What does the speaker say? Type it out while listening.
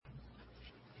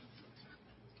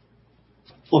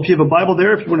Well, if you have a Bible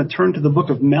there, if you want to turn to the book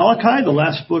of Malachi, the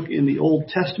last book in the Old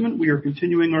Testament, we are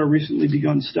continuing our recently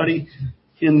begun study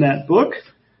in that book.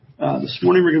 This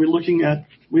morning we're going to be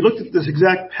we looked at this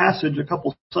exact passage a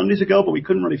couple Sundays ago, but we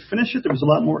couldn't really finish it. There was a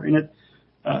lot more in it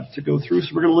to go through.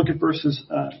 So we're going to look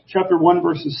at chapter 1,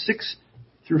 verses 6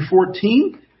 through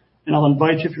 14. And I'll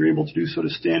invite you, if you're able to do so, to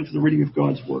stand for the reading of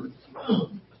God's Word.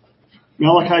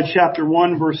 Malachi chapter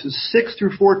 1, verses 6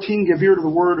 through 14, give ear to the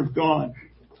Word of God.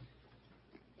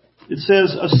 It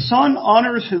says, "A son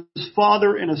honors his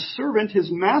father and a servant his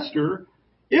master.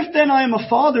 If then I am a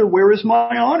father, where is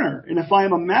my honor? And if I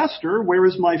am a master, where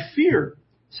is my fear?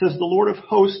 Says the Lord of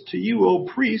hosts to you, O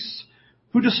priests,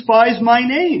 who despise my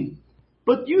name.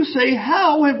 But you say,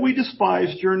 how have we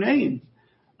despised your name?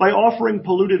 By offering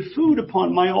polluted food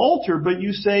upon my altar. But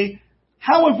you say,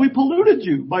 how have we polluted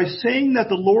you? By saying that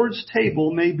the Lord's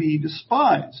table may be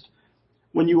despised.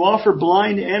 When you offer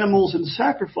blind animals in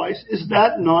sacrifice, is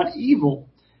that not evil?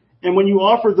 And when you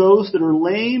offer those that are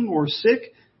lame or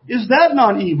sick, is that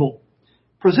not evil?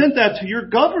 Present that to your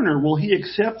governor. Will he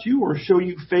accept you or show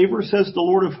you favor, says the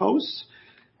Lord of hosts?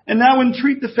 And now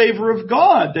entreat the favor of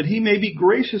God, that he may be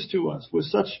gracious to us. With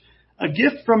such a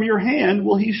gift from your hand,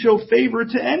 will he show favor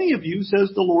to any of you,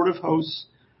 says the Lord of hosts?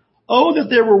 Oh, that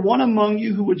there were one among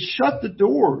you who would shut the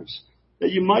doors,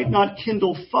 that you might not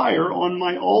kindle fire on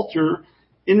my altar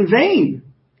in vain.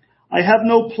 I have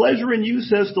no pleasure in you,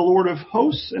 says the Lord of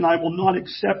hosts, and I will not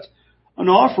accept an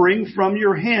offering from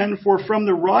your hand, for from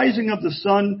the rising of the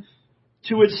sun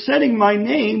to its setting my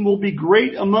name will be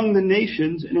great among the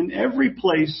nations, and in every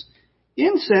place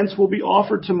incense will be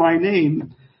offered to my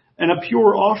name, and a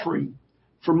pure offering.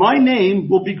 For my name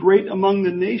will be great among the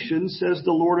nations, says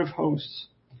the Lord of hosts.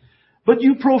 But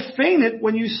you profane it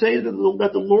when you say that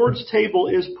the Lord's table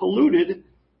is polluted,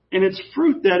 and its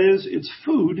fruit, that is, its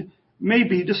food, may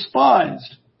be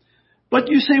despised. But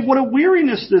you say, what a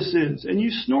weariness this is, and you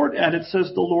snort at it,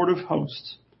 says the Lord of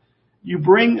hosts. You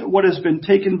bring what has been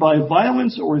taken by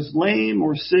violence, or is lame,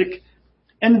 or sick,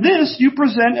 and this you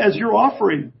present as your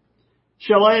offering.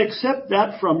 Shall I accept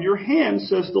that from your hand,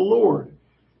 says the Lord?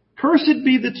 Cursed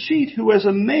be the cheat who has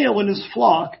a male in his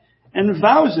flock, and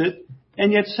vows it,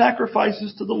 and yet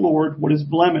sacrifices to the Lord what is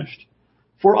blemished.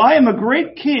 For I am a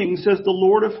great king, says the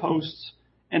Lord of hosts,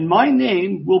 and my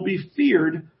name will be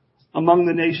feared among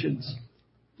the nations."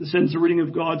 This ends the reading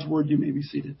of God's Word. You may be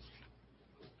seated.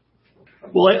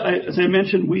 Well, as I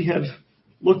mentioned, we have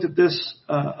looked at this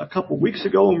a couple weeks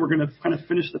ago, and we're going to kind of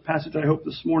finish the passage, I hope,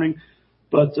 this morning.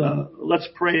 But let's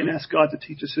pray and ask God to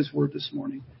teach us His Word this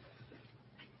morning.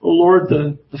 O Lord,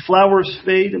 the flowers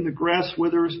fade and the grass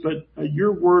withers, but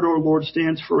your Word, O Lord,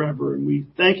 stands forever. And we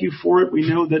thank you for it. We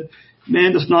know that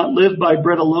man does not live by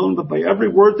bread alone, but by every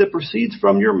word that proceeds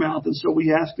from your mouth. And so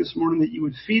we ask this morning that you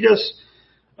would feed us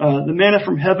the manna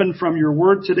from heaven from your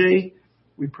word today.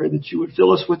 We pray that you would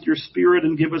fill us with your Spirit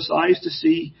and give us eyes to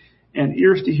see and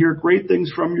ears to hear great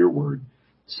things from your word.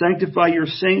 Sanctify your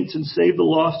saints and save the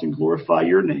lost and glorify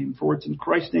your name. For it's in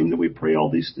Christ's name that we pray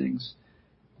all these things.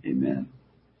 Amen.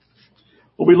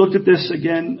 Well, we looked at this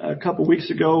again a couple weeks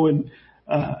ago, and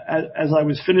as I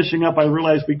was finishing up, I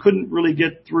realized we couldn't really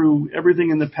get through everything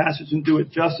in the passage and do it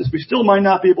justice. We still might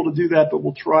not be able to do that, but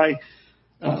we'll try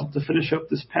to finish up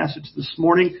this passage this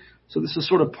morning. So this is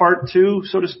sort of part two,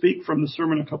 so to speak, from the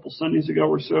sermon a couple Sundays ago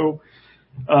or so.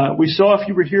 We saw, if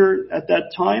you were here at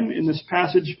that time in this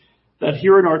passage, that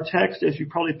here in our text, as you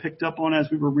probably picked up on as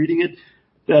we were reading it,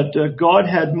 that God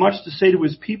had much to say to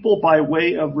his people by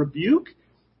way of rebuke,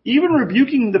 even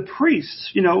rebuking the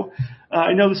priests.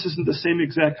 I know this isn't the same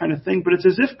exact kind of thing, but it's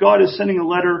as if God is sending a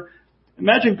letter.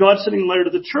 Imagine God sending a letter to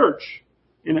the church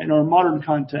in our modern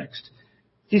context.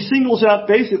 He singles out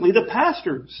basically the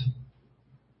pastors.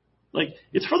 Like,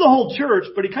 it's for the whole church,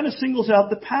 but he kind of singles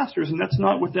out the pastors, and that's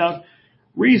not without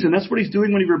reason. That's what he's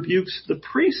doing when he rebukes the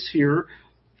priests here.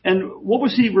 And what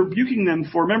was he rebuking them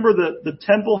for? Remember, the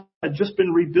temple had just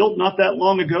been rebuilt not that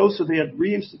long ago, so they had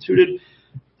reinstituted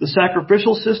the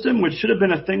sacrificial system, which should have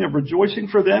been a thing of rejoicing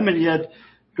for them, and yet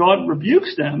God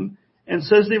rebukes them and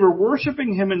says they were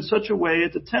worshiping him in such a way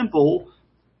at the temple.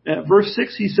 Verse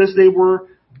 6, he says they were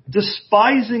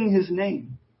despising his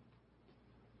name.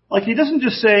 Like, he doesn't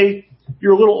just say,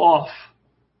 you're a little off.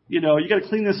 You got to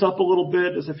clean this up a little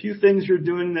bit. There's a few things you're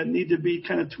doing that need to be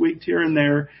kind of tweaked here and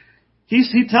there.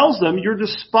 He tells them, you're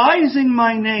despising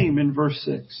my name in verse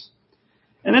 6.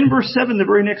 And then verse 7, the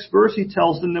very next verse, he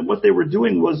tells them that what they were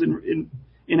doing was,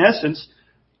 in essence,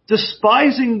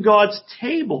 despising God's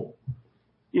table.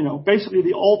 Basically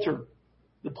the altar,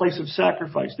 the place of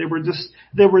sacrifice. They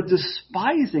were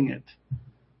despising it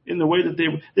in the way that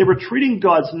they were treating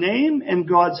God's name and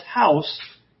God's house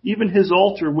even his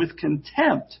altar with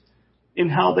contempt in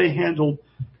how they handled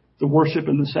the worship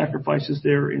and the sacrifices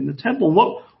there in the temple.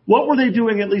 What were they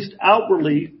doing, at least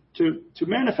outwardly, to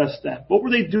manifest that? What were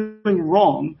they doing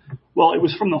wrong? Well, it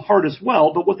was from the heart as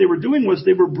well, but what they were doing was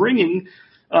they were bringing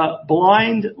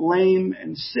blind, lame,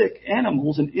 and sick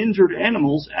animals and injured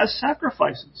animals as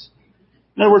sacrifices.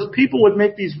 In other words, people would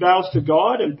make these vows to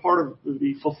God, and part of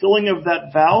the fulfilling of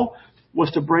that vow was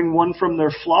to bring one from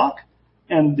their flock.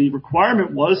 And the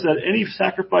requirement was that any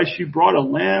sacrifice you brought, a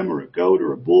lamb or a goat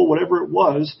or a bull, whatever it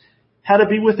was, had to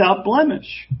be without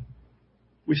blemish.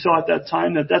 We saw at that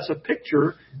time that that's a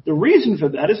picture. The reason for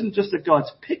that isn't just that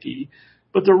God's picky,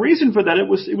 but the reason for that, it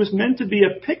was meant to be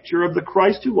a picture of the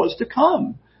Christ who was to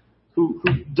come, who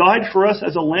died for us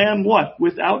as a lamb, what?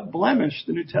 Without blemish,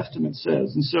 the New Testament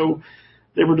says. And so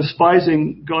they were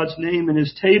despising God's name and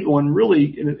his table, and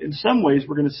really, in some ways,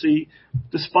 we're going to see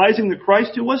despising the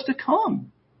Christ who was to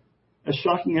come. As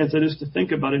shocking as it is to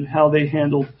think about it, and how they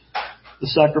handled the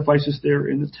sacrifices there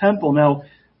in the temple. Now,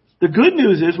 the good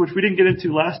news is, which we didn't get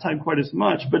into last time quite as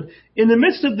much, but in the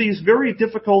midst of these very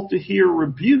difficult to hear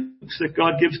rebukes that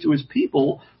God gives to his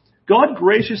people, God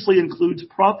graciously includes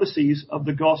prophecies of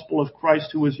the gospel of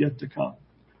Christ who is yet to come.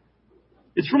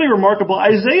 It's really remarkable.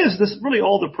 Isaiah is this, really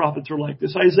all the prophets are like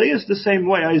this. Isaiah is the same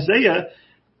way. Isaiah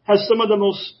has some of the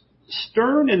most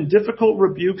stern and difficult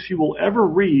rebukes you will ever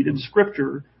read in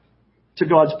Scripture to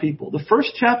God's people. The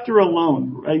first chapter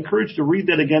alone, I encourage you to read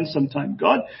that again sometime.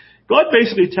 God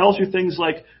basically tells you things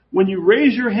like, when you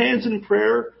raise your hands in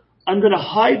prayer, I'm going to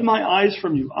hide my eyes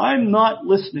from you. I'm not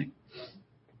listening.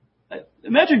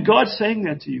 Imagine God saying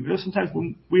that to you. Sometimes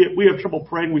when we have trouble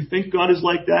praying, we think God is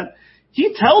like that.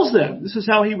 He tells them this is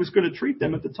how he was going to treat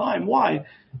them at the time. Why?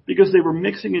 Because they were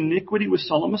mixing iniquity with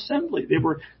solemn assembly. They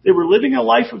were living a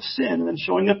life of sin and then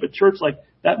showing up at church like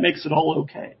that makes it all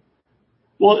okay.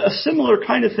 Well, a similar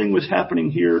kind of thing was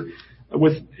happening here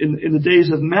in the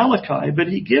days of Malachi, but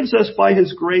he gives us by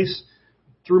his grace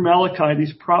through Malachi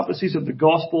these prophecies of the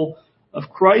gospel of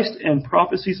Christ and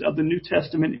prophecies of the New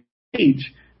Testament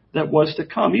age that was to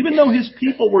come. Even though his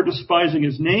people were despising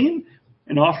his name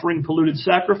and offering polluted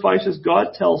sacrifices,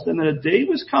 God tells them that a day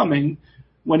was coming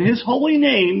when his holy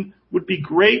name would be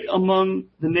great among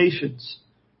the nations.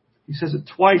 He says it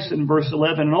twice in verse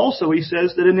 11. And also he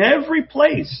says that in every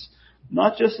place,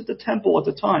 not just at the temple at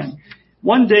the time,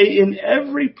 one day in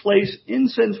every place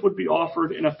incense would be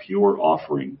offered in a pure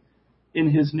offering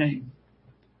in his name.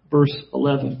 Verse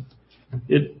 11.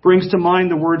 It brings to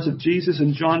mind the words of Jesus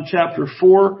in John chapter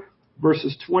 4,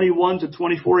 verses 21 to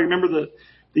 24. Remember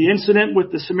the incident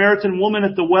with the Samaritan woman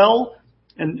at the well,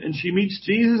 and she meets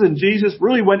Jesus, and Jesus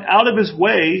really went out of his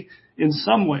way in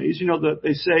some ways. You know,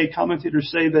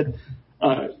 commentators say that,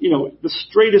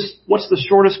 what's the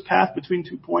shortest path between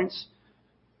 2 points?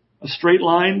 A straight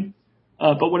line.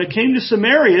 But when it came to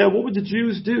Samaria, what would the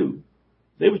Jews do?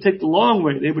 They would take the long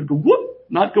way. They would go,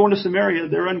 not going to Samaria.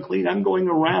 They're unclean. I'm going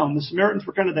around. The Samaritans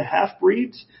were kind of the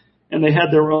half-breeds, and they had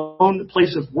their own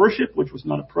place of worship, which was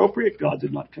not appropriate. God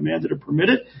did not command it or permit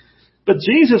it. But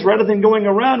Jesus, rather than going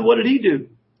around, what did he do?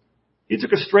 He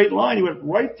took a straight line. He went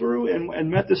right through and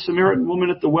met the Samaritan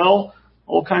woman at the well.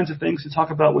 All kinds of things to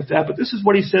talk about with that. But this is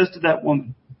what he says to that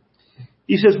woman.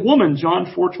 He says, "Woman," John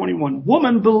 4:21,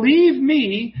 "Woman, believe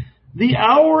me, the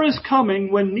hour is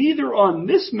coming when neither on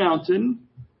this mountain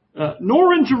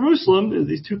nor in Jerusalem,"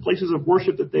 these two places of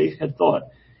worship that they had thought,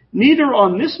 "neither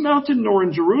on this mountain nor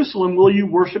in Jerusalem will you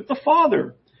worship the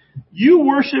Father. You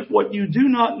worship what you do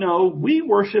not know. We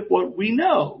worship what we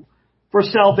know. For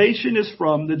salvation is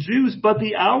from the Jews. But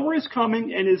the hour is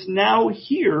coming and is now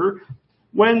here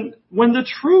when the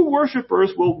true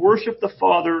worshipers will worship the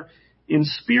Father in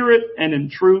spirit and in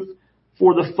truth.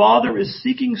 For the Father is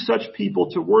seeking such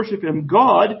people to worship him.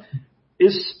 God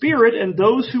is spirit, and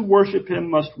those who worship him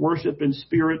must worship in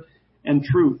spirit and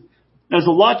truth." There's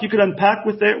a lot you could unpack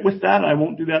with that. I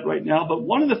won't do that right now. But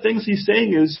one of the things he's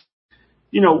saying is,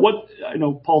 I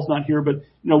know Paul's not here, but,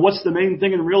 what's the main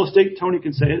thing in real estate? Tony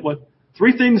can say it. What?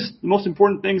 3 things, the most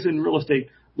important things in real estate.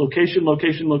 Location,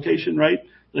 location, location, right?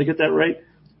 Did I get that right?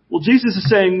 Well, Jesus is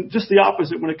saying just the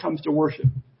opposite when it comes to worship.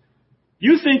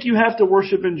 You think you have to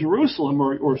worship in Jerusalem,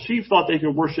 or she thought they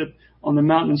could worship on the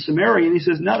mountain in Samaria. And he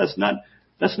says, no,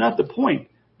 that's not the point.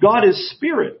 God is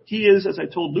spirit. He is, as I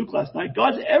told Luke last night,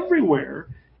 God's everywhere,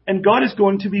 and God is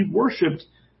going to be worshipped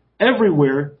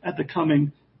everywhere at the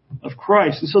coming of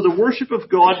Christ. And so the worship of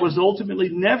God was ultimately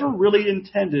never really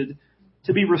intended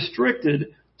to be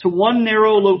restricted to one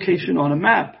narrow location on a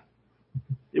map.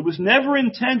 It was never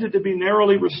intended to be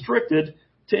narrowly restricted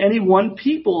to any one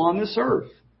people on this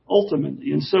earth,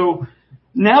 ultimately. And so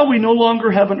Now we no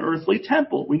longer have an earthly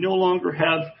temple. We no longer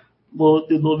have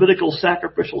the Levitical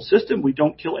sacrificial system. We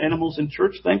don't kill animals in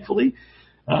church, thankfully,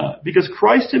 because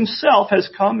Christ himself has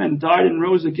come and died and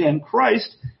rose again.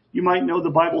 Christ, you might know the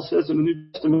Bible says in the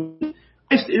New Testament,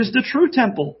 Christ is the true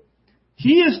temple.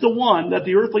 He is the one that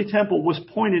the earthly temple was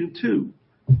pointed to.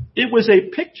 It was a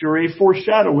picture, a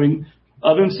foreshadowing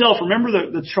of himself. Remember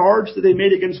the charge that they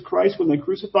made against Christ when they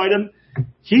crucified him?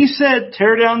 He said,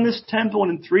 tear down this temple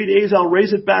and in 3 days I'll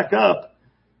raise it back up.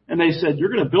 And they said,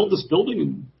 you're going to build this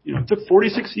building? And it took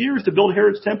 46 years to build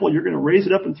Herod's temple. You're going to raise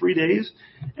it up in 3 days?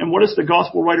 And what does the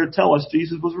gospel writer tell us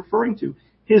Jesus was referring to?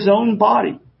 His own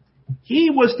body. He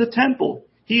was the temple.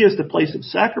 He is the place of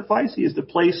sacrifice. He is the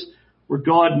place where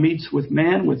God meets with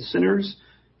man, with sinners.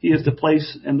 He is the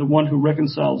place and the one who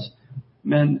reconciles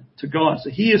men to God. So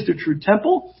he is the true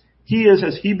temple. He is,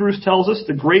 as Hebrews tells us,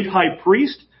 the great high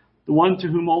priest, the one to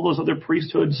whom all those other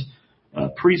priests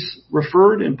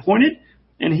referred and pointed.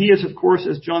 And he is, of course,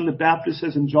 as John the Baptist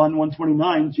says in John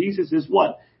 1:29, Jesus is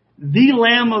what? The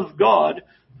Lamb of God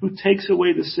who takes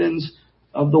away the sins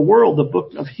of the world. The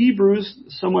book of Hebrews,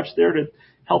 so much there that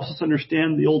helps us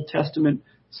understand the Old Testament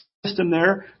system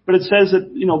there. But it says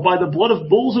that, by the blood of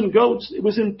bulls and goats, it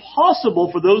was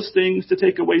impossible for those things to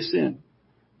take away sin.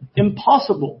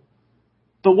 Impossible.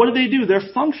 But what did they do? Their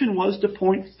function was to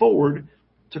point forward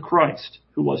to Christ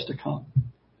who was to come.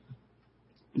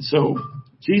 And so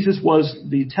Jesus was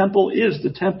the temple, is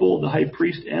the temple, the high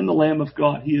priest, and the Lamb of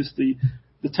God. He is the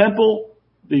temple,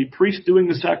 the priest doing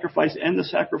the sacrifice, and the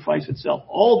sacrifice itself.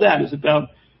 All that is about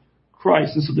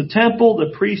Christ. And so the temple,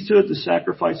 the priesthood, the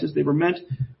sacrifices, they were meant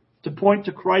to point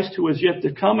to Christ who is yet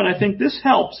to come. And I think this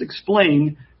helps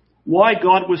explain why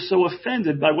God was so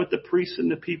offended by what the priests and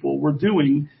the people were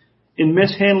doing in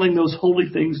mishandling those holy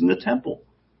things in the temple.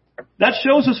 That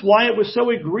shows us why it was so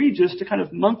egregious to kind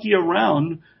of monkey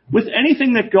around with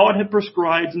anything that God had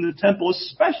prescribed in the temple,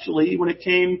 especially when it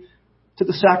came to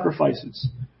the sacrifices.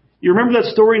 You remember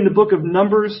that story in the book of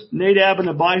Numbers, Nadab and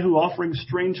Abihu offering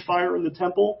strange fire in the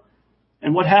temple?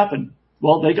 And what happened?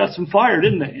 Well, they got some fire,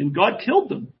 didn't they? And God killed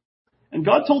them. And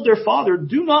God told their father,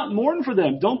 do not mourn for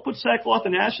them. Don't put sackcloth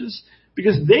and ashes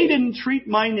because they didn't treat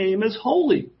my name as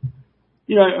holy.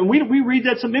 And we read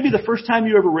that. So maybe the first time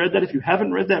you ever read that, if you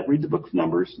haven't read that, read the book of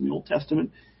Numbers in the Old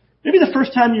Testament. Maybe the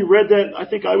first time you read that, I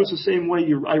think I was the same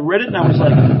way. I read it and I was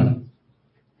like,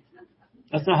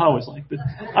 that's not how I was like. But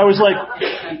I was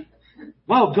like,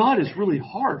 wow, God is really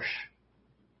harsh.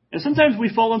 And sometimes we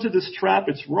fall into this trap.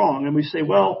 It's wrong. And we say,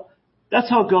 well, that's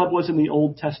how God was in the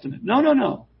Old Testament.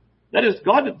 No. That is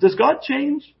God. Does God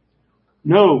change?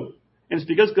 No. And it's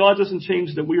because God doesn't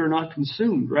change that we are not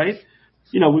consumed, right?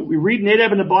 We read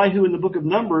Nadab and Abihu in the book of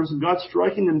Numbers and God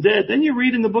striking them dead. Then you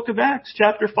read in the book of Acts,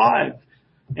 chapter 5,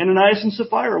 Ananias and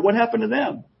Sapphira. What happened to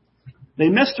them? They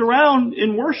messed around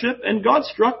in worship and God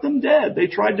struck them dead. They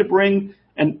tried to bring,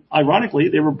 and ironically,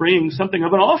 they were bringing something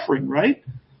of an offering, right?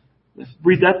 Let's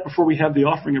read that before we have the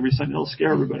offering every Sunday. It'll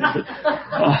scare everybody.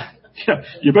 But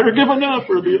you better give enough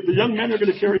or the young men are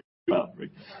going to carry you out.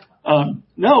 Right?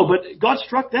 No, but God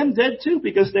struck them dead too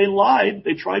because they lied.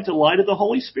 They tried to lie to the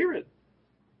Holy Spirit.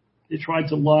 They tried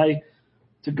to lie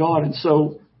to God. And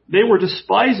so they were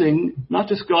despising not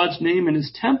just God's name and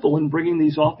his temple and bringing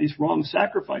these wrong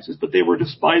sacrifices, but they were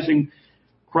despising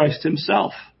Christ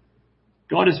himself.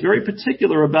 God is very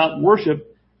particular about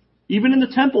worship, even in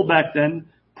the temple back then,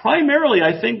 primarily,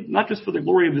 I think, not just for the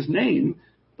glory of his name,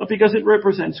 but because it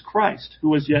represents Christ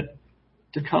who is yet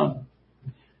to come.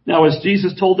 Now, as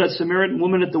Jesus told that Samaritan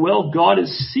woman at the well, God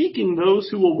is seeking those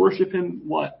who will worship him,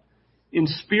 what? In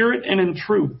spirit and in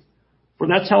truth. For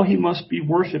that's how he must be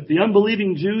worshipped. The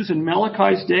unbelieving Jews in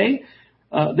Malachi's day,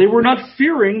 they were not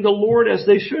fearing the Lord as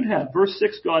they should have. Verse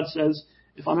 6, God says,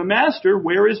 if I'm a master,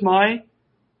 where is my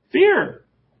fear?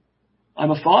 I'm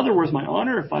a father, where's my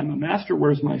honor? If I'm a master,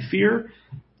 where's my fear?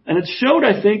 And it showed,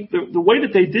 I think, the way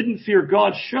that they didn't fear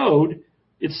God showed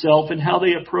itself in how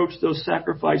they approached those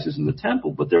sacrifices in the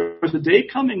temple. But there was a day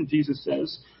coming, Jesus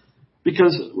says,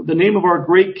 because the name of our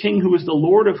great King, who is the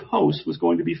Lord of hosts, was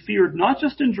going to be feared not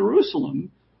just in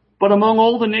Jerusalem, but among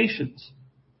all the nations.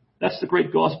 That's the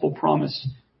great gospel promise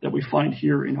that we find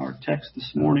here in our text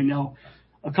this morning. Now,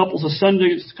 a couple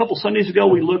Sundays ago,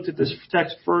 we looked at this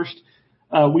text first.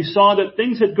 We saw that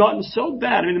things had gotten so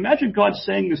bad. I mean, imagine God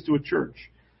saying this to a church.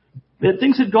 That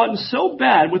things had gotten so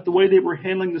bad with the way they were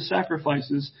handling the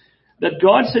sacrifices that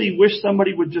God said he wished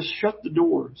somebody would just shut the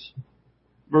doors.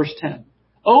 Verse 10.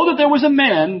 Oh, that there was a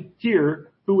man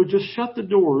here who would just shut the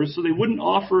doors so they wouldn't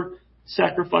offer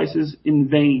sacrifices in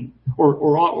vain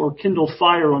or kindle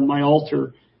fire on my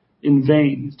altar in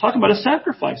vain. He's talking about a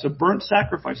sacrifice, a burnt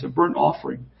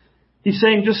offering. He's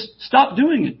saying, just stop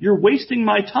doing it. You're wasting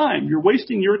my time. You're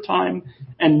wasting your time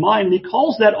and mine. And he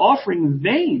calls that offering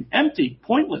vain, empty,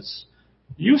 pointless,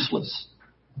 useless.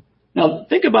 Now,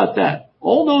 think about that.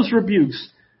 All those rebukes,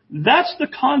 that's the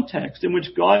context in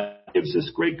which God gives this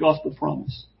great gospel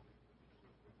promise.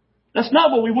 That's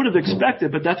not what we would have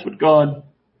expected, but that's what God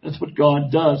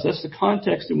does. That's the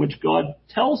context in which God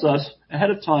tells us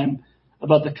ahead of time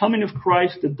about the coming of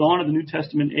Christ, the dawn of the New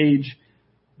Testament age,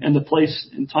 and the place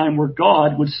and time where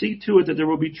God would see to it that there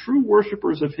will be true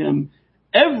worshipers of him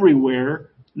everywhere,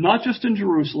 not just in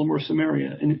Jerusalem or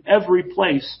Samaria. In every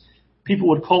place, people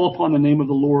would call upon the name of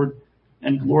the Lord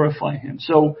and glorify him.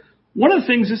 So one of the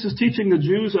things this is teaching the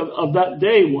Jews of that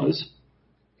day was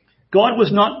God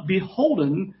was not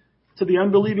beholden to the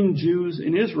unbelieving Jews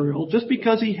in Israel just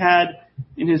because he had,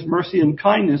 in his mercy and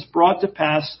kindness, brought to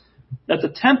pass that the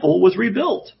temple was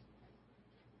rebuilt.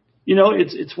 You know,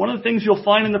 it's one of the things you'll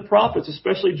find in the prophets,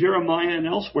 especially Jeremiah and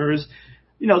elsewhere, is,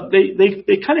 you know,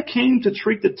 they kind of came to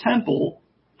treat the temple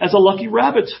as a lucky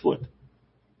rabbit's foot.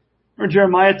 Or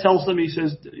Jeremiah tells them, he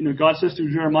says, you know, God says to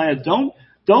Jeremiah, don't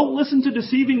listen to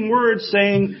deceiving words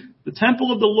saying, the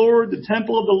temple of the Lord, the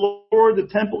temple of the Lord,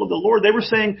 the temple of the Lord. They were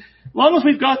saying, as long as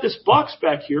we've got this box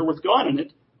back here with God in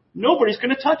it, nobody's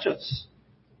going to touch us.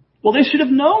 Well, they should have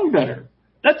known better.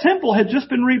 That temple had just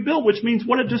been rebuilt, which means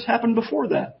what had just happened before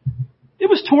that? It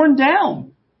was torn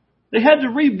down. They had to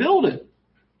rebuild it.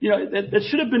 You know, that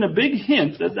should have been a big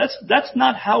hint that that's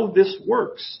not how this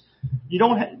works.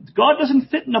 God doesn't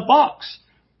fit in a box.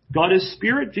 God is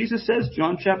spirit, Jesus says,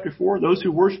 John chapter 4. Those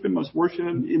who worship him must worship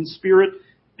him in spirit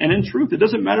and in truth. It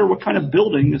doesn't matter what kind of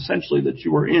building, essentially, that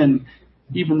you are in,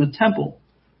 even the temple.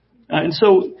 And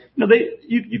so, you know,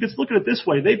 you could look at it this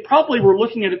way. They probably were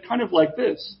looking at it kind of like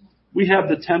this. We have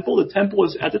the temple. The temple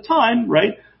is, at the time,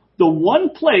 right, the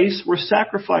one place where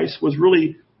sacrifice was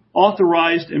really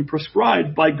authorized and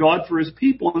prescribed by God for his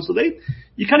people. And so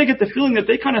you kind of get the feeling that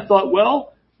they kind of thought,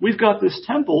 well, we've got this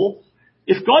temple.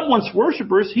 If God wants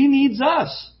worshipers, he needs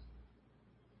us.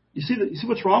 You see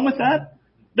what's wrong with that?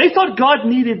 They thought God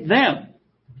needed them,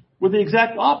 where the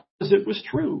exact opposite was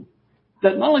true.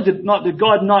 That not only did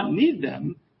God not need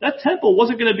them, that temple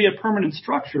wasn't going to be a permanent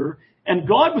structure, and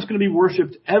God was going to be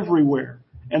worshipped everywhere.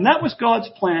 And that was God's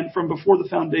plan from before the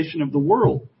foundation of the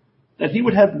world, that he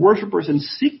would have worshipers and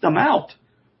seek them out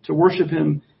to worship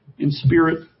him in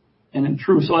spirit and in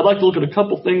truth. So I'd like to look at a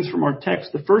couple things from our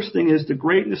text. The first thing is the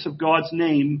greatness of God's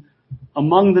name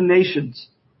among the nations.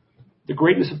 The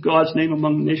greatness of God's name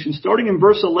among the nations. Starting in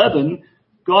verse 11,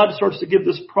 God starts to give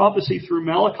this prophecy through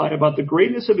Malachi about the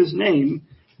greatness of his name,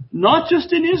 not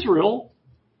just in Israel,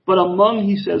 but among,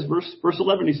 he says, verse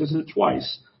 11, he says it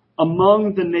twice,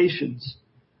 among the nations.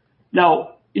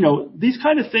 Now, you know, these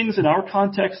kind of things in our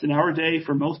context, in our day,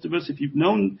 for most of us, if you've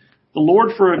known the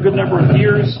Lord for a good number of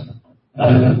years,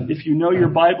 if you know your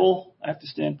Bible, I have to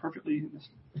stand perfectly in this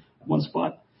one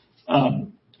spot.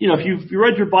 You know, if you've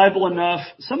read your Bible enough,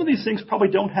 some of these things probably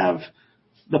don't have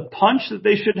the punch that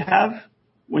they should have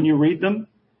when you read them.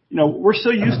 You know, we're so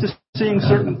used to seeing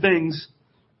certain things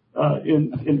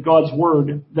in God's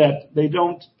Word that they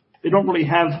don't really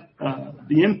have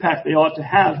the impact they ought to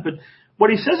have. But what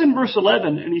he says in verse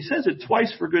 11, and he says it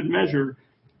twice for good measure,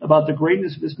 about the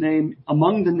greatness of his name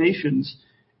among the nations,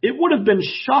 it would have been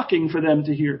shocking for them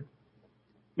to hear.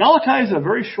 Malachi is a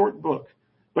very short book,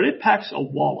 but it packs a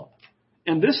wallop.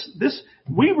 And this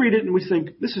we read it and we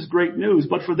think this is great news.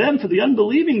 But for them, for the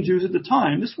unbelieving Jews at the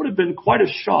time, this would have been quite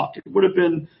a shock. It would have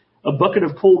been a bucket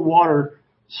of cold water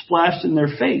splashed in their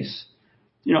face.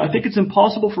 You know, I think it's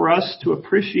impossible for us to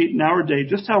appreciate in our day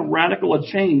just how radical a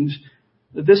change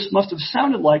that this must have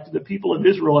sounded like to the people of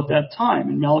Israel at that time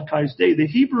in Malachi's day. The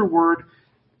Hebrew word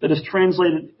that is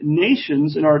translated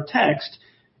nations in our text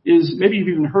is, maybe you've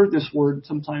even heard this word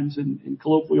sometimes in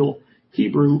colloquial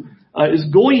Hebrew, is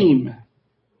goyim.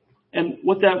 And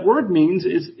what that word means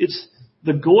is it's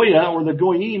the Goya or the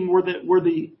Goyim were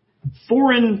the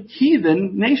foreign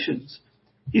heathen nations.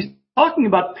 He's talking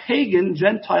about pagan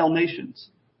Gentile nations.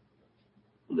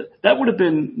 That would have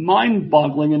been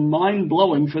mind-boggling and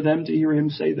mind-blowing for them to hear him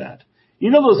say that. You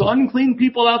know those unclean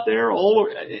people out there all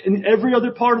in every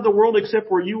other part of the world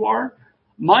except where you are?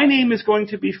 My name is going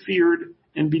to be feared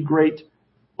and be great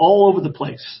all over the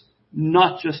place,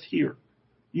 not just here.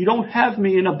 You don't have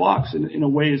me in a box in a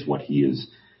way is what he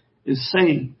is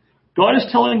saying. God is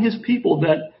telling his people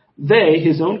that they,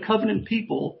 his own covenant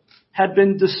people, had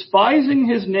been despising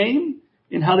his name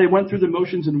in how they went through the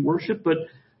motions in worship, but,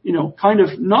 you know, kind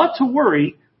of not to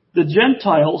worry. The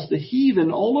Gentiles, the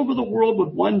heathen all over the world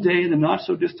would one day in the not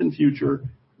so distant future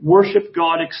worship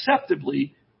God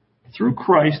acceptably through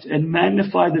Christ and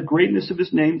magnify the greatness of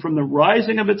his name from the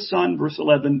rising of its sun, verse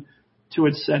 11, to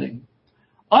its setting.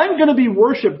 I'm going to be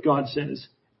worshipped, God says,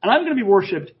 and I'm going to be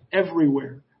worshipped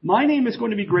everywhere. My name is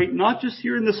going to be great, not just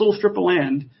here in this little strip of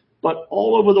land, but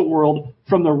all over the world,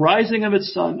 from the rising of the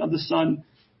sun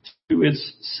to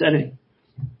its setting.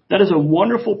 That is a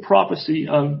wonderful prophecy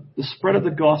of the spread of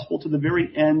the gospel to the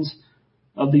very ends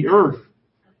of the earth,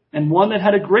 and one that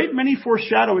had a great many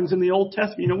foreshadowings in the Old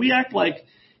Testament. We act like,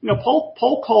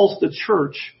 Paul calls the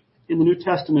church in the New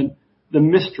Testament the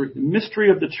mystery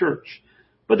of the church.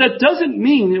 But that doesn't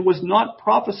mean it was not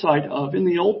prophesied of in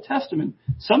the Old Testament.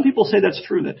 Some people say that's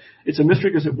true, that it's a mystery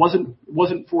because it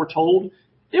wasn't foretold.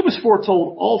 It was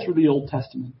foretold all through the Old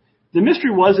Testament. The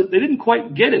mystery was that they didn't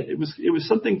quite get it. It was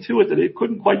something to it that they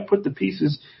couldn't quite put the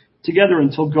pieces together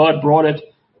until God brought it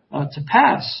to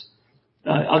pass.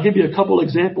 I'll give you a couple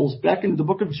examples. Back in the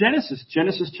book of Genesis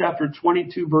chapter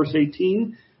 22, verse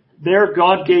 18, there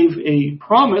God gave a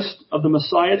promise of the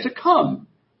Messiah to come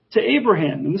to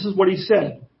Abraham. And this is what he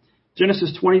said.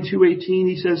 Genesis 22:18,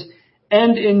 he says,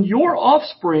 "And in your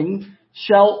offspring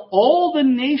shall all the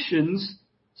nations,"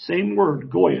 same word,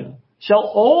 Goya, "shall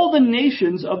all the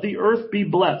nations of the earth be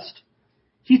blessed."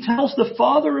 He tells the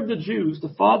father of the Jews, the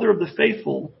father of the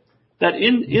faithful, that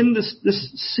in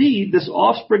this seed, this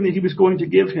offspring that he was going to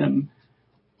give him,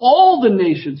 all the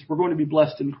nations were going to be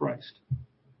blessed in Christ.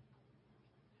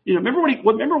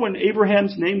 Remember when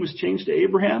Abraham's name was changed to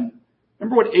Abraham?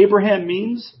 Remember what Abraham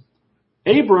means?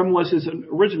 Abram was his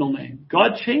original name.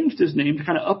 God changed his name to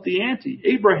kind of up the ante.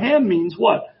 Abraham means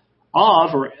what?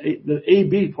 Av, or the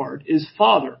AB part, is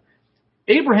father.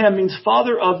 Abraham means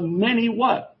father of many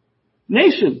what?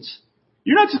 Nations.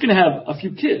 You're not just going to have a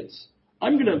few kids.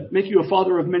 I'm going to make you a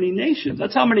father of many nations.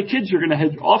 That's how many kids you're going to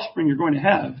have, offspring you're going to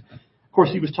have. Of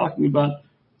course, he was talking about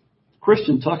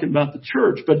Christian, talking about the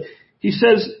church. But he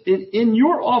says, in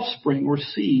your offspring or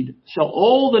seed shall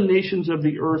all the nations of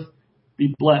the earth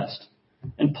be blessed.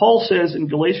 And Paul says in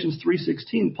Galatians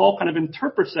 3:16, Paul kind of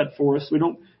interprets that for us so we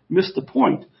don't miss the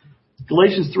point.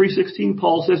 Galatians 3:16,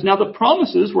 Paul says, "Now the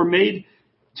promises were made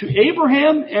to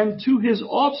Abraham and to his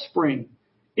offspring."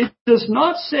 It does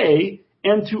not say,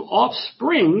 "and to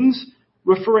offsprings,"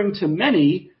 referring to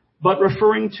many, but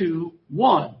referring to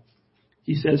one.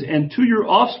 He says, "and to your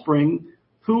offspring,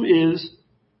 who is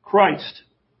Christ."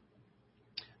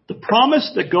 The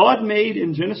promise that God made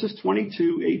in Genesis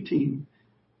 22:18,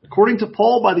 according to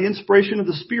Paul, by the inspiration of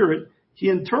the Spirit, he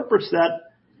interprets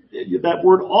that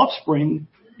word offspring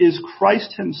is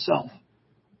Christ himself.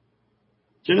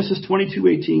 Genesis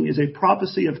 22:18 is a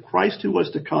prophecy of Christ who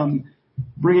was to come,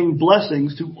 bringing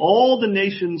blessings to all the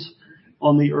nations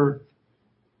on the earth.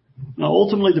 Now,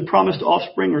 ultimately, the promised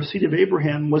offspring or seed of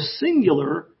Abraham was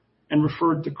singular and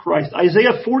referred to Christ.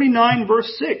 Isaiah 49,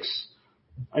 verse 6.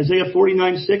 Isaiah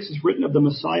 49:6 is written of the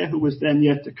Messiah who was then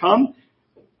yet to come.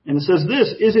 And it says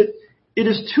this, "It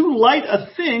is too light a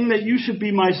thing that you should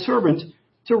be my servant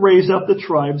to raise up the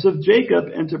tribes of Jacob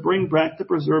and to bring back the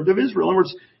preserved of Israel." In other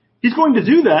words, he's going to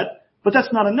do that, but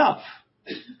that's not enough.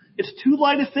 It's too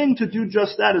light a thing to do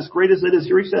just that, as great as it is.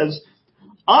 Here he says,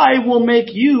 "I will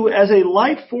make you as a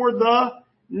light for the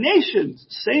nations."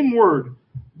 Same word,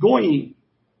 goyim.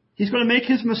 He's going to make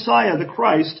his Messiah, the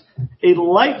Christ, a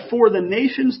light for the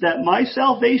nations, that my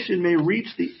salvation may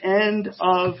reach the end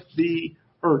of the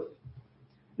earth.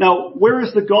 Now, where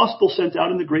is the gospel sent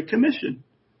out in the Great Commission?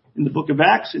 In the book of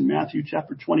Acts, in Matthew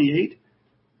chapter 28,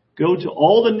 go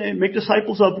to make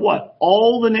disciples of what?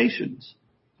 All the nations,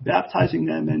 baptizing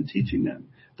them and teaching them.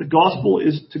 The gospel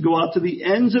is to go out to the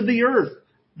ends of the earth.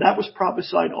 That was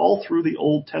prophesied all through the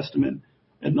Old Testament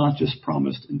and not just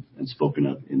promised and spoken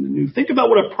of in the New. Think about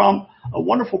what a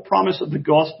wonderful promise of the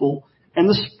gospel and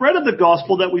the spread of the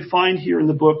gospel that we find here in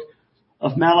the book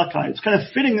of Malachi. It's kind of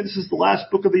fitting that this is the last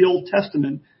book of the Old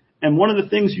Testament, and one of the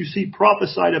things you see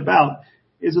prophesied about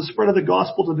is the spread of the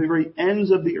gospel to the very ends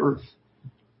of the earth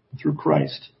through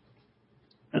Christ.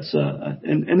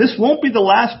 And this won't be the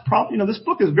last this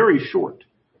book is very short.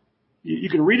 You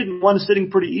can read it in one sitting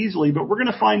pretty easily, but we're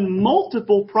going to find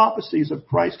multiple prophecies of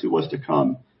Christ who was to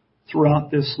come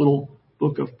throughout this little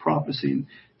book of prophecy.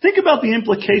 Think about the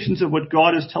implications of what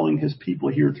God is telling his people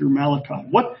here through Malachi.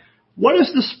 What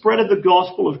is the spread of the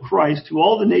gospel of Christ to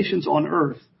all the nations on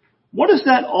earth? What is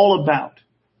that all about?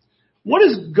 What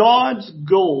is God's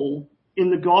goal in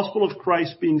the gospel of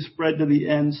Christ being spread to the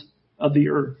ends of the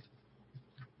earth?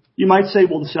 You might say,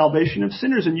 well, the salvation of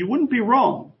sinners, and you wouldn't be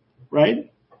wrong, right?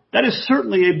 That is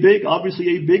certainly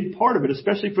obviously a big part of it,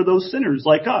 especially for those sinners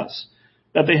like us,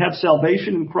 that they have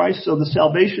salvation in Christ. So the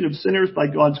salvation of sinners by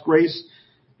God's grace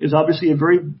is obviously a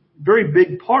very, very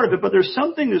big part of it. But there's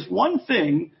one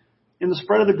thing in the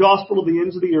spread of the gospel to the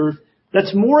ends of the earth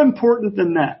that's more important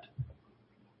than that?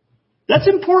 That's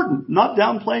important, not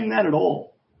downplaying that at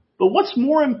all. But what's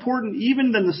more important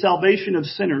even than the salvation of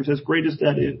sinners, as great as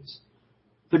that is?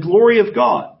 The glory of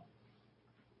God.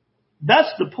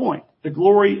 That's the point, the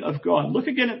glory of God. Look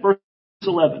again at verse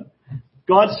 11.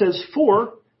 God says,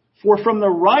 For from the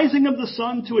rising of the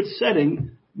sun to its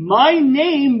setting, my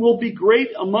name will be great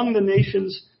among the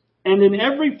nations, and in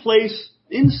every place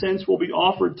incense will be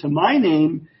offered to my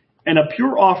name, and a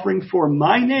pure offering for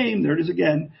my name, there it is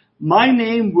again, my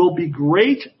name will be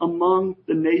great among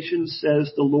the nations,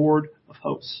 says the Lord of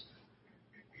hosts.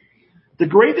 The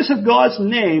greatness of God's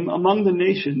name among the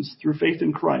nations through faith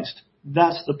in Christ,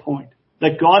 that's the point.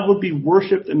 That God would be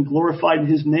worshipped and glorified, and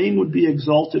His name would be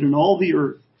exalted in all the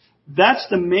earth. That's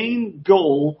the main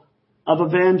goal of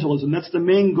evangelism. That's the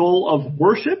main goal of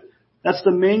worship. That's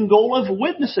the main goal of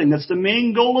witnessing. That's the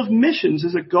main goal of missions,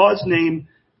 is that God's name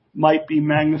might be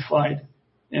magnified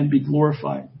and be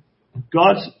glorified.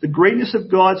 The greatness of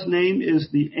God's name is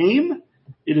the aim.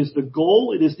 It is the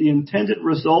goal. It is the intended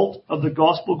result of the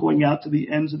gospel going out to the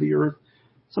ends of the earth.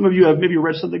 Some of you have maybe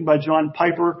read something by John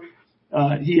Piper.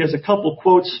 He has a couple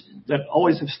quotes that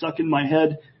always have stuck in my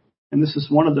head, and this is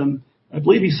one of them. I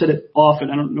believe he said it often.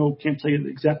 I don't know, can't tell you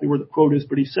exactly where the quote is,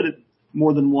 but he said it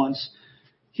more than once.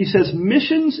 He says,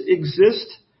 missions exist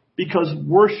because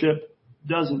worship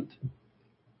doesn't.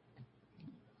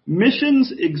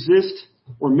 Missions exists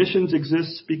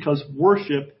because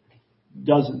worship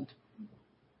doesn't.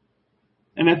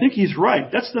 And I think he's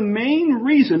right. That's the main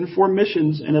reason for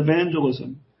missions and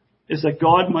evangelism, is that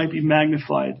God might be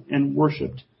magnified and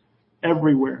worshipped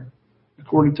everywhere,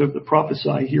 according to the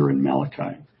prophesy here in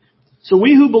Malachi. So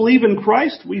we who believe in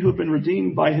Christ, we who have been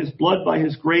redeemed by His blood, by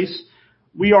His grace,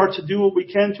 we are to do what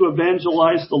we can to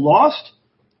evangelize the lost,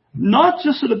 not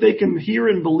just so that they can hear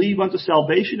and believe unto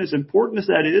salvation, as important as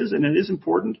that is, and it is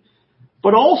important,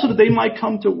 but also that they might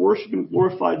come to worship and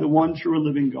glorify the one true and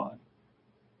living God.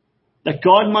 That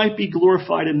God might be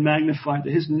glorified and magnified,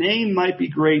 that His name might be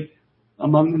great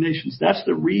among the nations. That's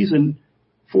the reason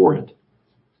for it.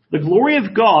 The glory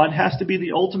of God has to be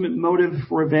the ultimate motive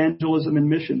for evangelism and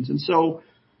missions. And so,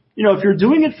 if you're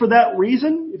doing it for that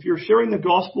reason, if you're sharing the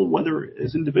gospel, whether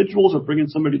as individuals or bringing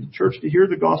somebody to church to hear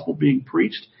the gospel being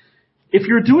preached, if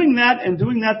you're doing that and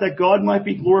doing that God might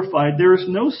be glorified, there is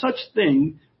no such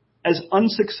thing as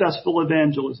unsuccessful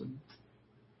evangelism.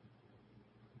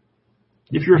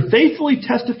 If you're faithfully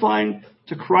testifying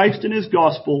to Christ and His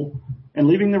gospel and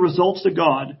leaving the results to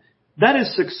God, that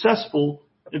is successful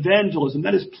evangelism.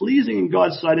 That is pleasing in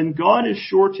God's sight, and God is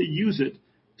sure to use it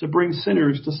to bring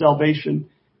sinners to salvation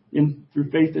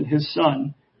through faith in His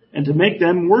Son and to make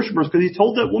them worshipers. Because He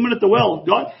told that woman at the well,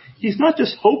 God, He's not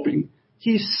just hoping,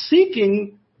 He's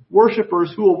seeking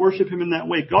worshipers who will worship Him in that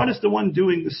way. God is the one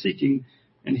doing the seeking,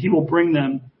 and He will bring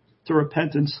them to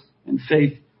repentance and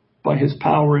faith by His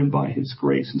power and by His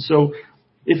grace. And so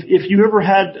if you ever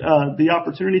had the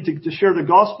opportunity to share the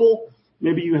gospel,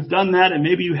 maybe you have done that and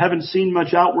maybe you haven't seen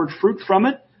much outward fruit from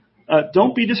it,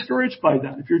 don't be discouraged by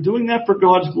that. If you're doing that for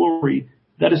God's glory,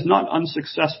 that is not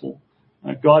unsuccessful.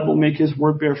 God will make His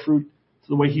word bear fruit to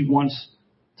the way He wants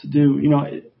to do.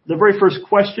 The very first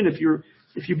question, if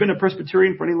you've been a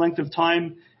Presbyterian for any length of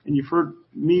time and you've heard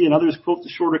me and others quote the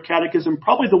Shorter Catechism,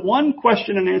 probably the one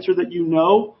question and answer that you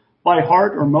know by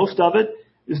heart, or most of it,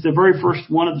 is the very first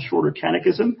one of the Shorter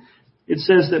Catechism. It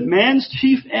says that man's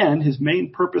chief end, his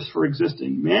main purpose for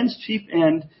existing, man's chief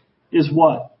end is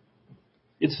what?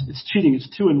 It's cheating. It's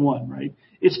 2 in 1, right?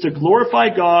 It's to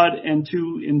glorify God and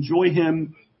to enjoy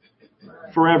Him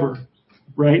forever,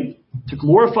 right? To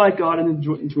glorify God and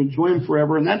to enjoy Him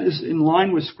forever. And that is in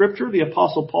line with Scripture. The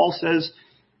Apostle Paul says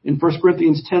in 1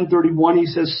 Corinthians 10:31, he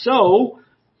says, so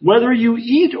whether you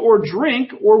eat or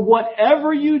drink or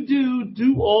whatever you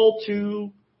do all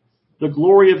to the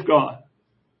glory of God.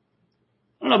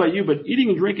 I don't know about you, but eating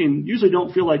and drinking usually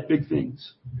don't feel like big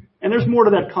things. And there's more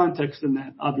to that context than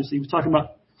that, obviously. He was talking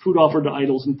about food offered to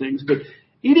idols and things. But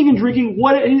eating and drinking,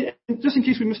 just in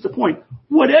case we missed the point,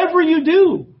 whatever you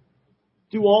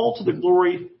do all to the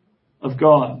glory of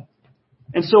God.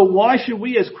 And so why should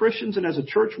we as Christians and as a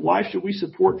church, why should we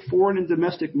support foreign and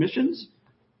domestic missions?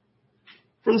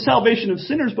 For the salvation of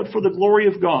sinners, but for the glory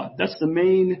of God. That's the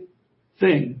main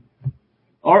thing.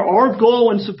 Our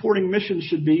goal in supporting missions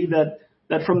should be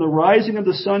that from the rising of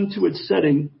the sun to its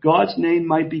setting, God's name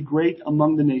might be great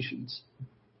among the nations.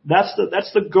 That's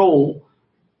the goal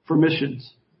for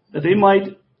missions. That they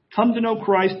might come to know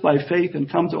Christ by faith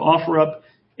and come to offer up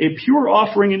a pure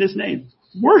offering in His name.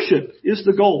 Worship is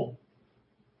the goal.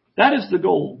 That is the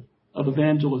goal of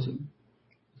evangelism.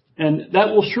 And that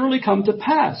will surely come to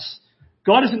pass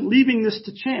God isn't leaving this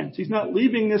to chance. He's not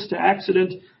leaving this to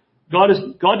accident. God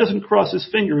doesn't cross his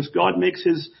fingers. God makes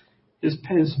his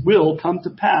will come to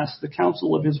pass. The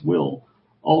counsel of his will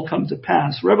all come to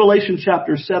pass. Revelation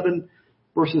chapter 7,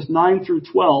 verses 9 through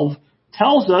 12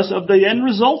 tells us of the end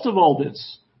result of all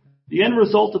this. The end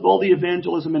result of all the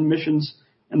evangelism and missions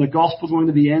and the gospel going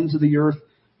to the ends of the earth.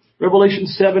 Revelation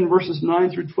 7, verses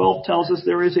 9 through 12 tells us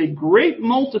there is a great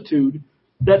multitude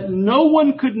that no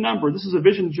one could number. This is a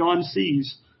vision John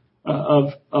sees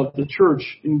of the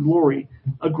church in glory.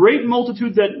 A great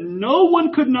multitude that no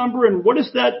one could number. And what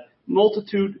is that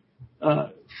multitude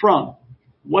from?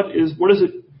 What is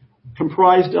it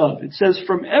comprised of? It says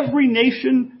from every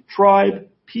nation, tribe,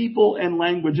 people, and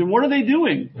language. And what are they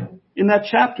doing in that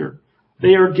chapter?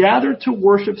 They are gathered to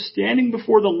worship, standing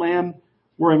before the Lamb,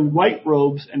 wearing white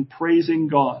robes and praising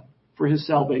God for his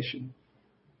salvation.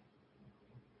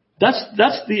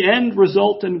 That's the end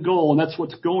result and goal, and that's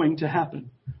what's going to happen.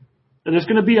 And there's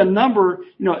going to be a number,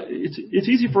 it's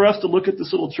easy for us to look at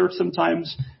this little church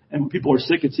sometimes, and when people are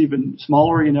sick, it's even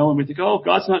smaller, and we think, oh,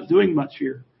 God's not doing much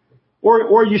here.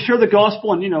 Or you share the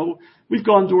gospel, and, we've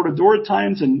gone door to door at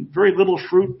times, and very little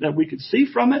fruit that we could see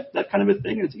from it, that kind of a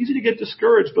thing. And it's easy to get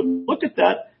discouraged, but look at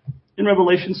that in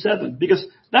Revelation 7, because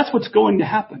that's what's going to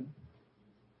happen.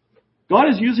 God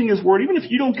is using his word, even if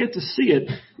you don't get to see it.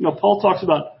 Paul talks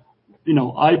about,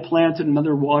 I planted,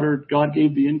 another watered, God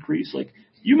gave the increase. Like,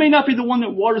 you may not be the one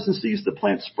that waters and sees the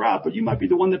plant sprout, but you might be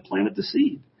the one that planted the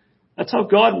seed. That's how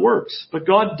God works. But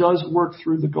God does work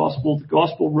through the gospel. The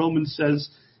gospel, Romans says,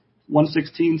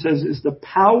 1:16 says, is the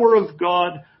power of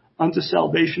God unto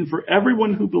salvation for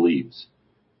everyone who believes.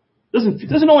 It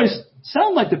doesn't always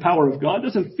sound like the power of God. It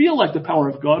doesn't feel like the power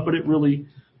of God, but it really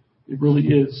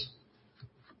is.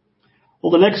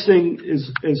 Well, the next thing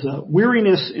is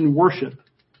weariness in worship.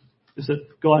 Is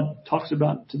that God talks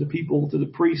about to the people, to the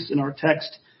priests in our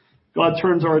text. God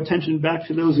turns our attention back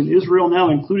to those in Israel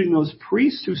now, including those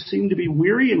priests who seem to be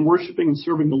weary in worshiping and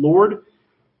serving the Lord.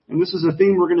 And this is a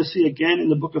theme we're going to see again in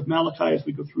the book of Malachi as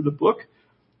we go through the book.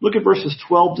 Look at verses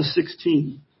 12 to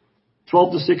 16.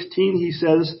 12 to 16, he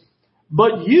says,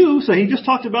 but you, so he just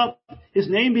talked about his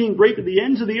name being great to the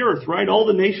ends of the earth, right? All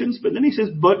the nations. But then he says,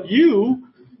 but you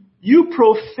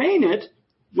profane it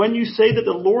when you say that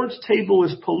the Lord's table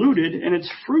is polluted and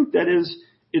its fruit, that is,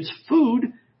 its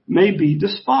food, may be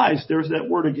despised. There's that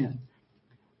word again.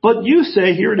 But you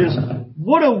say, here it is,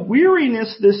 what a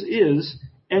weariness this is,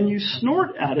 and you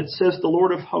snort at it, says the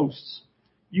Lord of hosts.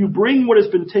 You bring what has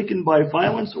been taken by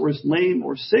violence or is lame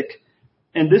or sick,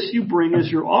 and this you bring as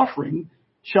your offering.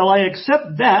 Shall I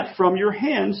accept that from your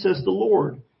hand, says the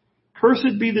Lord?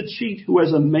 Cursed be the cheat who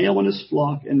has a male in his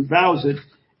flock and vows it,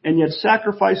 and yet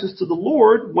sacrifices to the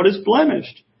Lord what is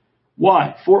blemished.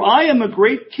 Why? For I am a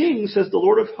great king, says the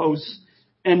Lord of hosts,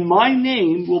 and my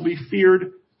name will be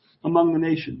feared among the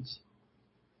nations.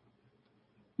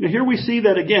 Now here we see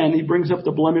that again, he brings up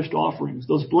the blemished offerings.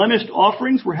 Those blemished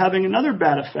offerings were having another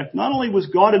bad effect. Not only was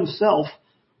God himself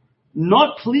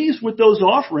not pleased with those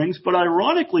offerings, but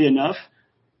ironically enough,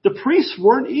 the priests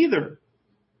weren't either.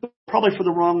 Probably for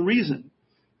the wrong reason.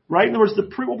 Right? In other words,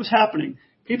 what was happening?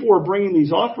 People were bringing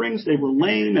these offerings. They were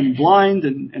lame and blind,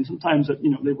 and sometimes,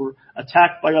 they were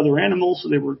attacked by other animals, so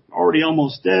they were already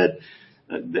almost dead.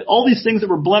 All these things that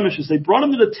were blemishes, they brought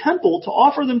them to the temple to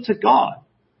offer them to God.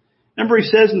 Remember, he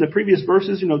says in the previous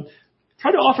verses,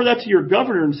 try to offer that to your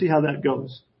governor and see how that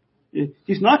goes.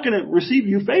 He's not going to receive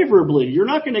you favorably. You're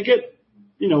not going to get,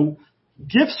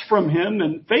 gifts from him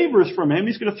and favors from him.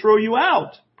 He's going to throw you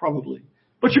out, probably.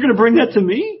 But you're going to bring that to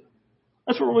me?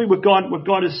 That's really what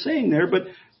God is saying there. But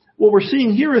what we're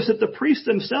seeing here is that the priests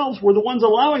themselves were the ones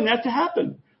allowing that to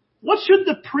happen. What should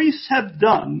the priests have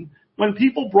done when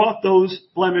people brought those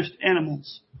blemished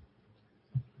animals?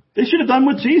 They should have done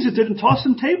what Jesus did and tossed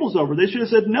some tables over. They should have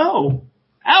said, no,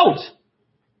 out.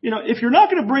 If you're not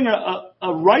going to bring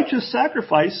a righteous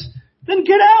sacrifice, then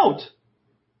get out.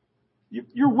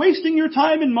 You're wasting your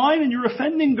time and mine, and you're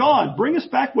offending God. Bring us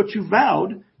back what you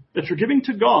vowed that you're giving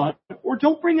to God, or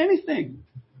don't bring anything.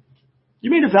 You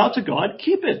made a vow to God,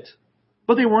 keep it.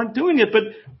 But they weren't doing it. But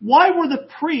why were the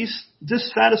priests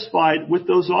dissatisfied with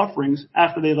those offerings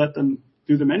after they let them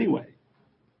do them anyway?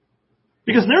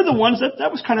 Because they're the ones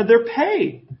that was kind of their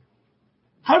pay.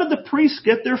 How did the priests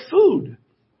get their food?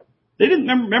 They didn't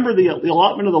remember the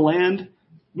allotment of the land.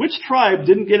 Which tribe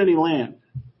didn't get any land?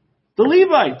 The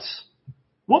Levites.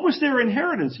 What was their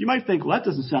inheritance? You might think, well, that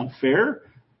doesn't sound fair.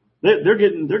 They're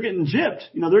getting gypped.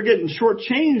 They're getting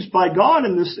shortchanged by God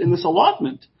in this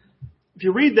allotment. If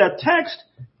you read that text,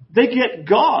 they get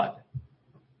God.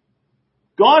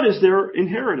 God is their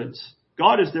inheritance.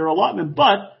 God is their allotment.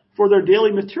 But for their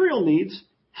daily material needs,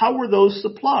 how were those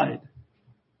supplied?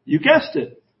 You guessed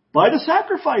it. By the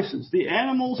sacrifices, the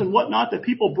animals and whatnot that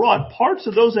people brought, parts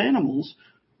of those animals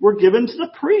were given to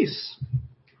the priests.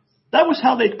 That was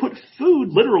how they put food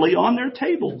literally on their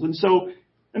tables. And so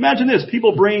imagine this,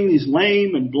 people bringing these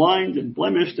lame and blind and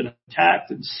blemished and attacked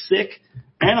and sick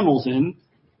animals in.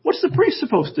 What's the priest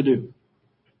supposed to do?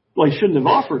 Well, he shouldn't have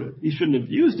offered it. He shouldn't have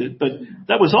used it, but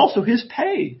that was also his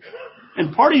pay.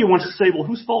 And part of you wants to say, well,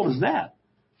 whose fault is that?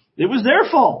 It was their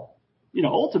fault,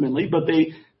 ultimately, but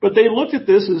they looked at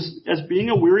this as being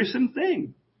a wearisome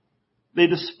thing. They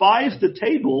despised the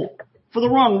table for the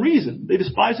wrong reason. They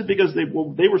despised it because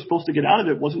they were supposed to get out of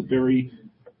it wasn't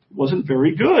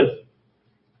very good.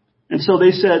 And so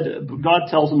they said, God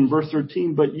tells them in verse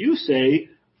 13, but you say,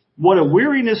 what a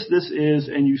weariness this is,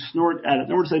 and you snort at it. In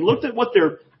other words, they looked at what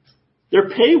their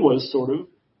pay was, sort of,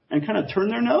 and kind of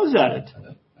turned their nose at it.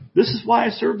 This is why I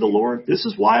serve the Lord. This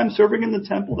is why I'm serving in the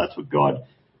temple. That's what God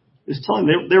is telling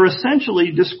them. They're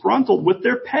essentially disgruntled with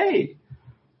their pay.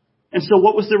 And so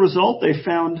what was the result? They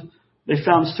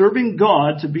found serving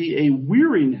God to be a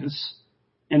weariness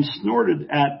and snorted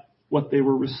at what they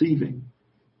were receiving.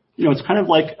 It's kind of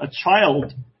like a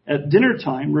child at dinner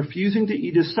time refusing to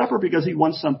eat his supper because he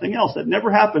wants something else. That never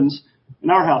happens in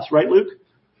our house, right, Luke?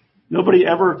 Nobody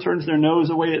ever turns their nose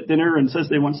away at dinner and says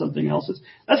they want something else.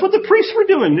 That's what the priests were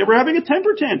doing. They were having a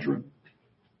temper tantrum.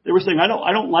 They were saying, I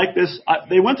don't like this.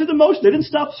 They went through the motion. They didn't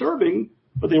stop serving,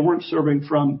 but they weren't serving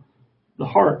from the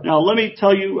heart. Now, let me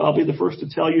tell you, I'll be the first to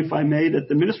tell you, if I may, that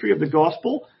the ministry of the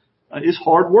gospel is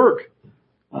hard work.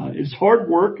 It's hard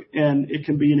work, and it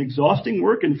can be an exhausting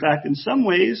work. In fact, in some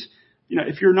ways,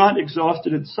 if you're not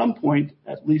exhausted at some point,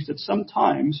 at least at some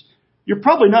times, you're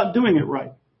probably not doing it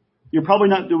right. You're probably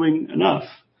not doing enough.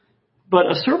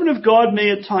 But a servant of God may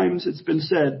at times, it's been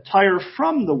said, tire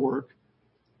from the work.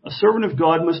 A servant of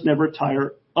God must never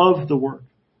tire of the work.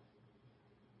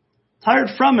 Tired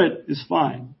from it is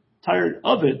fine. Tired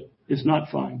of it is not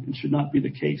fine and should not be the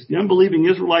case. The unbelieving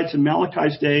Israelites in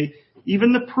Malachi's day,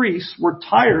 even the priests, were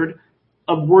tired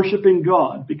of worshiping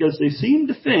God because they seemed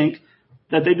to think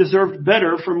that they deserved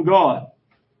better from God.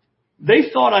 They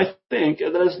thought, I think,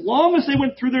 that as long as they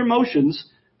went through their motions,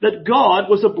 that God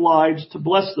was obliged to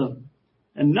bless them.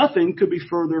 And nothing could be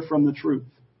further from the truth,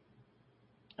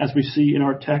 as we see in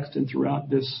our text and throughout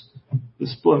this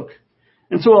book.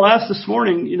 And so I'll ask this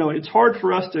morning, it's hard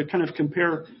for us to kind of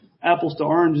compare apples to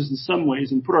oranges in some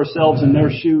ways and put ourselves in their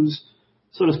shoes,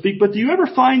 so to speak. But do you ever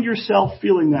find yourself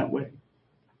feeling that way?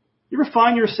 You ever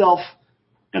find yourself,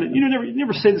 and you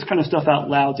never say this kind of stuff out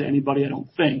loud to anybody, I don't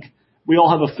think. We all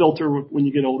have a filter when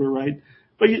you get older, right?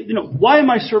 But, why am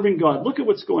I serving God? Look at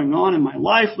what's going on in my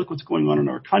life. Look what's going on in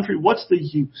our country. What's the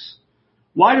use?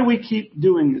 Why do we keep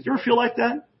doing this? Do you ever feel like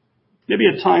that? Maybe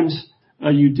at times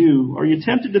you do. Are you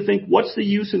tempted to think, what's the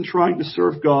use in trying to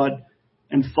serve God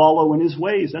and follow in his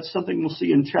ways? That's something we'll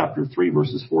see in chapter 3,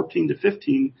 verses 14 to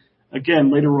 15,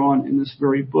 again, later on in this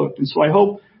very book. And so I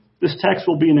hope this text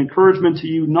will be an encouragement to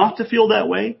you not to feel that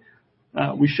way.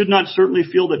 We should not certainly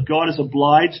feel that God is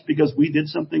obliged because we did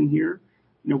something here.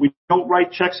 We don't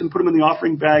write checks and put them in the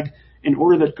offering bag in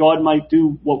order that God might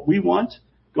do what we want.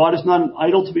 God is not an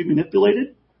idol to be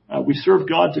manipulated. We serve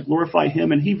God to glorify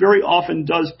him, and he very often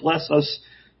does bless us.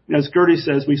 As Gertie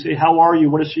says, we say, how are you?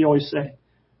 What does she always say?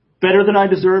 Better than I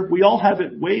deserve. We all have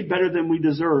it way better than we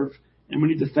deserve, and we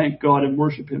need to thank God and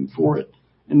worship him for it,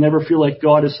 and never feel like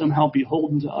God is somehow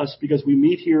beholden to us because we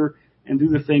meet here and do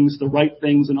the right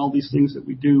things, and all these things that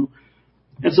we do.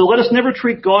 And so let us never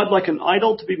treat God like an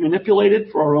idol to be manipulated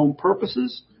for our own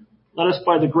purposes. Let us,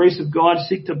 by the grace of God,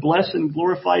 seek to bless and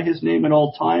glorify his name at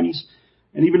all times.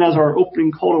 And even as our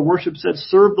opening call to worship said,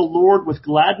 serve the Lord with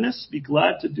gladness. Be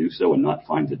glad to do so and not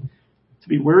find it to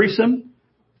be wearisome.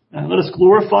 Let us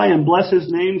glorify and bless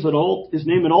his name at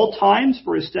all times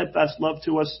for his steadfast love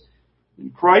to us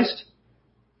in Christ.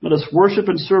 Let us worship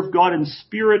and serve God in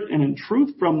spirit and in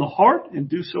truth from the heart, and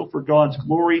do so for God's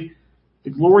glory, the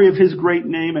glory of his great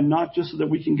name, and not just so that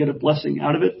we can get a blessing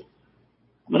out of it.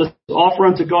 Let us offer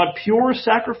unto God pure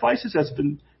sacrifices, as has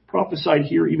been prophesied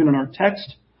here even in our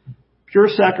text. Pure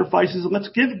sacrifices, and let's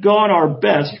give God our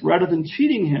best rather than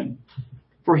cheating him.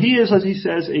 For he is, as he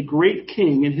says, a great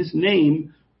king, and his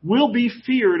name will be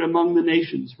feared among the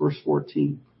nations. Verse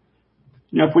 14.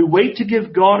 Now, if we wait to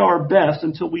give God our best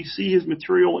until we see his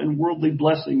material and worldly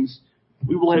blessings,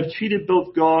 we will have cheated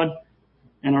both God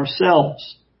and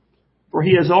ourselves. For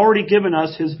he has already given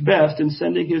us his best in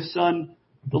sending his Son,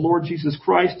 the Lord Jesus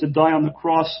Christ, to die on the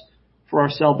cross for our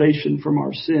salvation from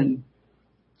our sin.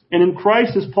 And in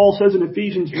Christ, as Paul says in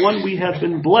Ephesians 1, we have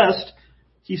been blessed,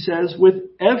 he says, with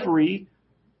every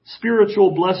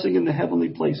spiritual blessing in the heavenly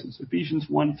places. Ephesians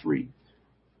 1:3.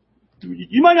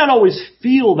 You might not always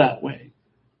feel that way,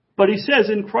 but he says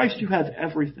in Christ you have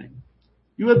everything.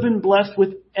 You have been blessed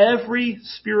with every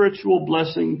spiritual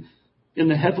blessing in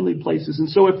the heavenly places. And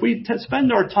so if we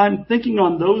spend our time thinking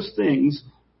on those things,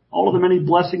 all of the many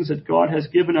blessings that God has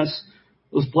given us,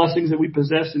 those blessings that we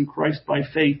possess in Christ by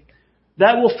faith,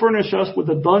 that will furnish us with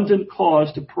abundant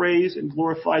cause to praise and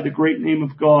glorify the great name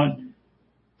of God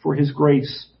for his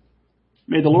grace.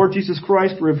 May the Lord Jesus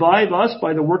Christ revive us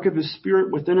by the work of his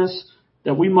Spirit within us,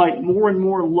 that we might more and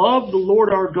more love the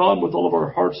Lord our God with all of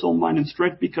our heart, soul, mind, and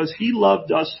strength, because he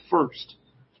loved us first.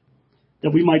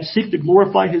 That we might seek to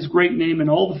glorify his great name in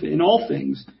all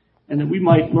things, and that we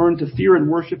might learn to fear and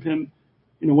worship him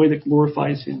in a way that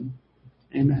glorifies him.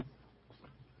 Amen.